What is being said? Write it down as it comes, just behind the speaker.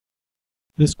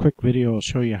This quick video will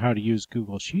show you how to use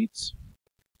Google Sheets.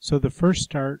 So the first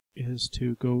start is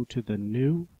to go to the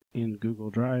New in Google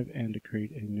Drive and to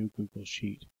create a new Google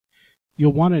Sheet.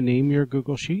 You'll want to name your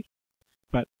Google Sheet,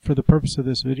 but for the purpose of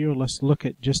this video, let's look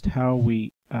at just how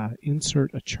we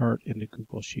insert a chart into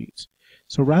Google Sheets.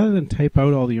 So rather than type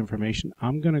out all the information,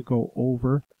 I'm going to go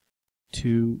over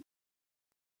to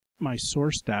my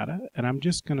source data, and I'm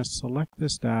just going to select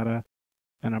this data,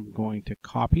 and I'm going to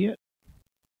copy it.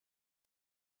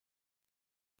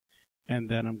 And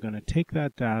then I'm going to take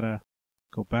that data,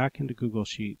 go back into Google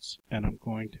Sheets, and I'm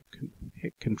going to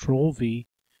hit Control V,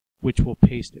 which will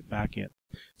paste it back in.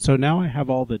 So now I have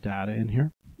all the data in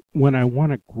here. When I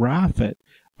want to graph it,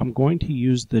 I'm going to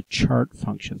use the chart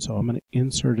function. So I'm going to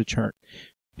insert a chart.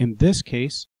 In this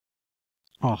case,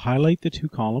 I'll highlight the two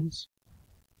columns.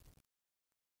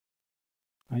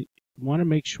 I want to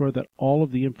make sure that all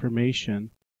of the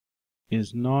information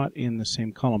is not in the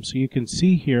same column. So you can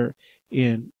see here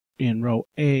in row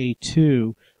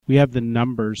A2, we have the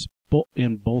numbers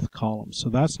in both columns. So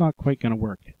that's not quite going to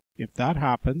work. If that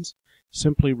happens,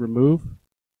 simply remove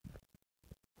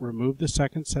the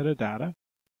second set of data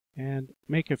and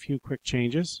make a few quick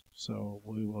changes. So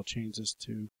we will change this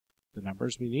to the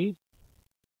numbers we need.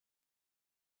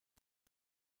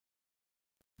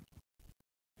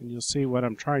 And you'll see what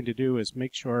I'm trying to do is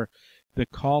make sure the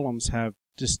columns have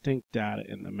distinct data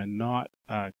in them and not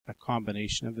a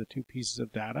combination of the two pieces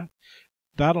of data.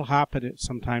 That'll happen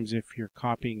sometimes if you're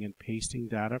copying and pasting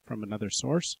data from another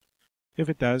source. If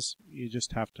it does, you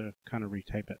just have to kind of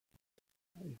retype it.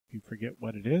 If you forget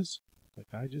what it is, like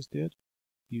I just did,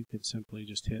 you can simply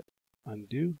just hit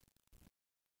undo.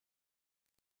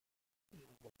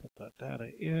 We'll put that data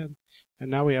in, and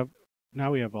now we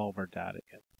have all of our data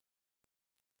in.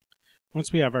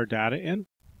 Once we have our data in,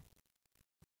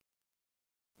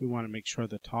 we want to make sure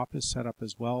the top is set up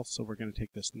as well. So we're going to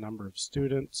take this number of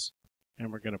students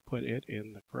and we're going to put it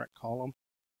in the correct column,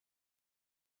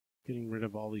 getting rid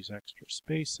of all these extra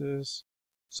spaces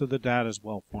so the data is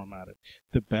well formatted.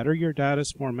 The better your data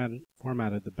is formatted,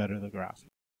 the better the graph.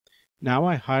 Now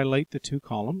I highlight the two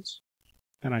columns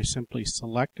and I simply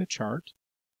select a chart,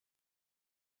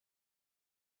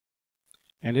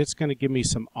 and it's going to give me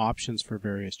some options for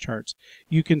various charts.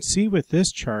 You can see with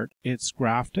this chart, it's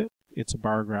graphed it. It's a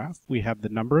bar graph. We have the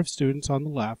number of students on the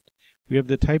left, we have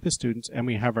the type of students, and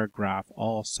we have our graph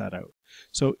all set out.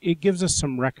 So it gives us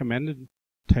some recommended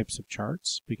types of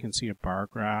charts. We can see a bar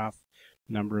graph,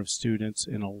 number of students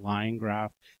in a line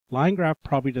graph. Line graph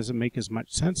probably doesn't make as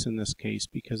much sense in this case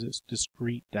because it's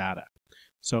discrete data.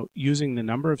 So using the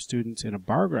number of students in a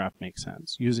bar graph makes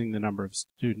sense. Using the number of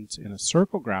students in a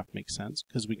circle graph makes sense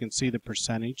because we can see the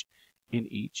percentage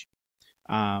in each.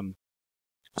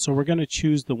 So we're going to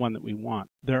choose the one that we want.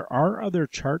 There are other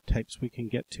chart types we can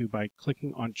get to by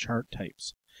clicking on chart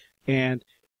types. And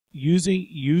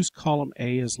use column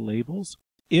A as labels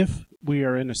if we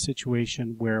are in a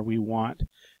situation where we want,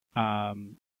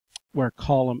 where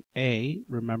column A,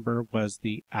 remember, was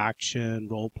the action,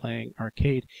 role-playing,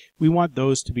 arcade. We want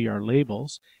those to be our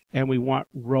labels, and we want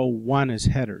row 1 as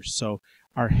headers. So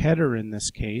our header in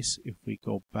this case, if we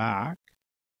go back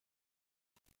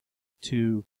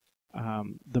to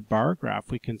the bar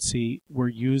graph, we can see we're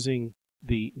using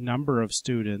the number of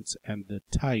students and the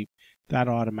type that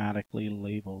automatically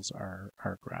labels our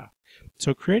graph.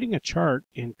 So creating a chart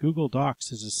in Google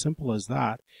Docs is as simple as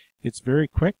that. It's very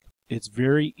quick. It's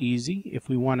very easy. If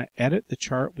we want to edit the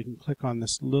chart, we can click on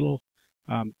this little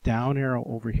down arrow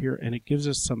over here, and it gives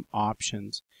us some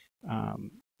options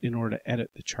in order to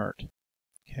edit the chart.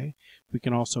 Okay. We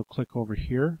can also click over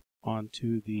here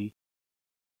onto the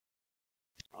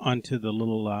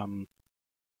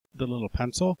little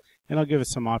pencil, and I'll give us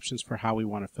some options for how we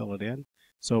want to fill it in.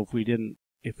 So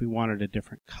if we wanted a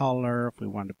different color, if we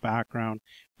wanted a background,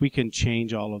 we can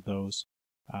change all of those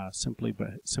simply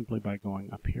by going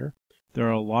up here. There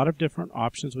are a lot of different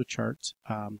options with charts.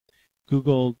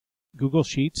 Google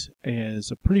Sheets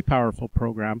is a pretty powerful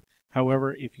program.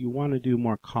 However, if you want to do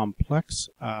more complex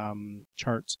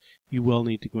charts, you will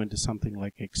need to go into something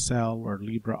like Excel or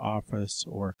LibreOffice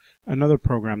or another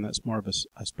program that's more of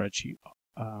a spreadsheet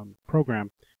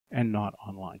program and not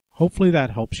online. Hopefully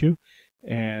that helps you.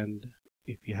 And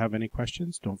if you have any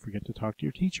questions, don't forget to talk to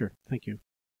your teacher. Thank you.